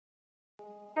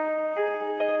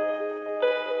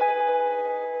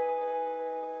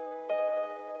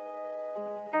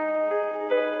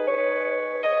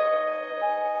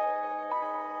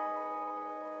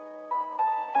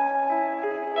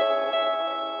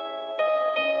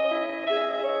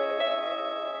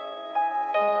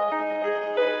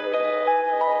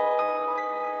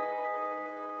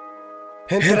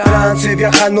En trance,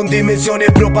 viajando en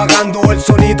dimensiones, propagando el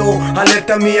sonido.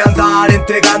 Alerta en mi andar,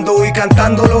 entregando y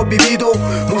cantando lo vivido.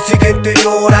 Música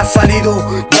interior ha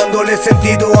salido, dándole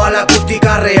sentido a la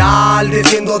acústica real.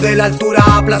 Desciendo de la altura,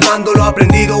 plasmando lo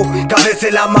aprendido. Que a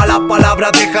veces las malas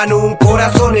palabras dejan un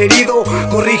corazón herido.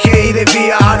 Corrige y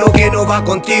desvía a lo que no va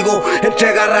contigo.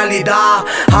 Entrega realidad,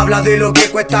 habla de lo que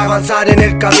cuesta avanzar en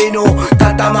el camino.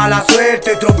 Tanta mala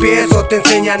suerte, tropiezos te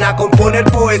enseñan a componer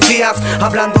poesías.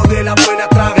 Hablando de la buena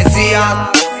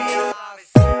travesía.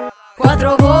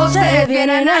 Cuatro voces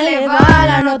vienen a elevar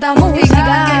la nota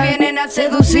musical, que vienen a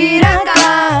seducir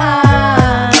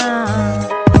acá,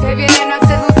 que vienen a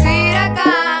seducir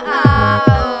acá.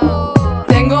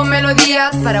 Tengo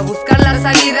melodías para buscar la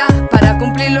salida, para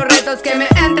cumplir los retos que me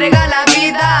entrega la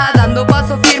vida, dando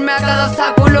paso firme a cada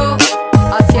obstáculo,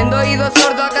 haciendo oído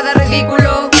sordo a cada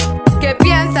ridículo que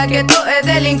piensa que todo es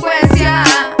delincuencia,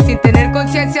 sin tener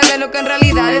conciencia de lo que en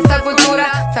realidad esta cultura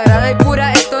sagrada y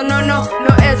pura. Esto no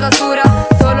es basura,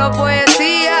 solo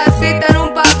poesía escrita en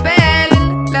un papel.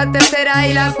 La tercera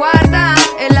y la cuarta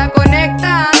en la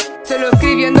conecta, solo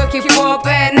escribiendo hip hop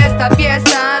en esta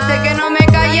pieza. Sé que no me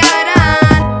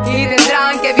callarán y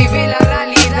tendrán que vivir la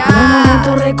realidad. Los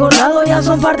momentos recordados ya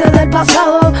son parte del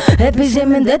pasado,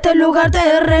 especialmente este lugar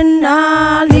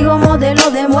terrenal. Digo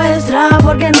modelo de muestra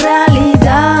porque en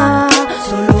realidad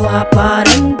solo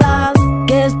aparentas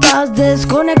que estás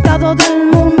desconectado del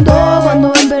mundo,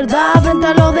 cuando en verdad frente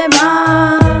a los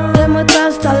demás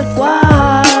demuestras tal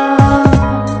cual.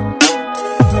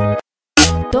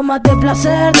 Tómate el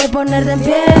placer de ponerte en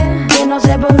pie, que no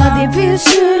se ponga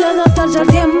difícil adaptarse al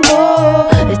tiempo.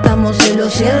 Estamos en lo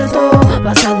cierto,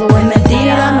 basado en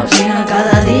mentiras, nos llegan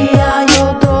cada día y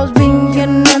otros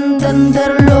fingen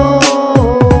entenderlo.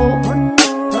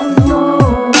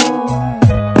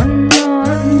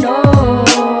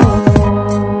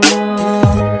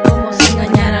 Como si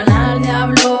engañaran al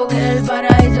diablo que el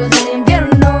paraíso es el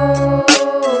infierno.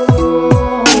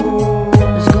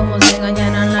 Es como si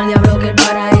engañaran al diablo que el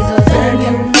paraíso es el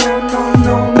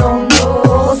infierno.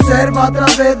 Observa a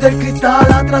través del cristal,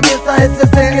 atraviesa ese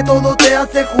ser que todo te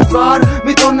hace jugar.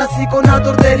 Mito nací con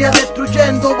atordelia,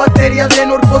 destruyendo bacterias.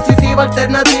 DRenor positiva,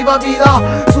 alternativa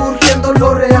vida, surgiendo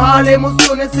lo real.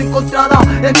 Emociones encontradas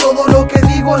en todo lo que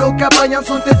digo. Lo que apañan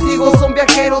son testigos, son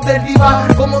viajeros del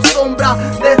rival. Como sombra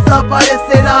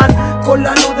desaparecerán con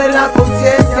la luz de la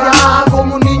conciencia.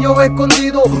 Como un niño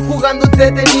escondido, jugando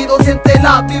entretenido. Siente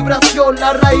la vibración,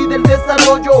 la raíz del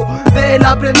desarrollo del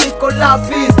aprendiz con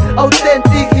lápiz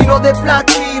auténtico y no de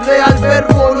plaqui. Real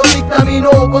verbo lo dictamino,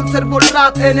 conservo el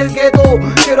rap en el gueto.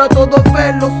 Quiero a todos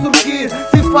verlos surgir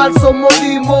sin falso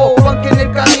modismo, aunque en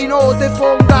el camino te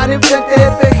pongan enfrente de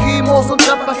espejismo. Son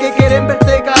trampas que quieren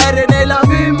verte caer en el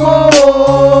abismo.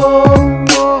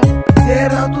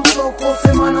 Cierra tus ojos,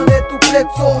 emana de tu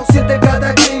plexo, siente el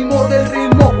cataclismo del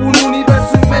ritmo. Un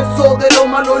universo inmenso de lo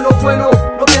malo y lo bueno.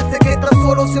 No pienses que estás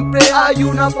solo, siempre hay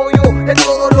un apoyo en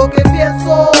todo lo que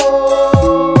pienso.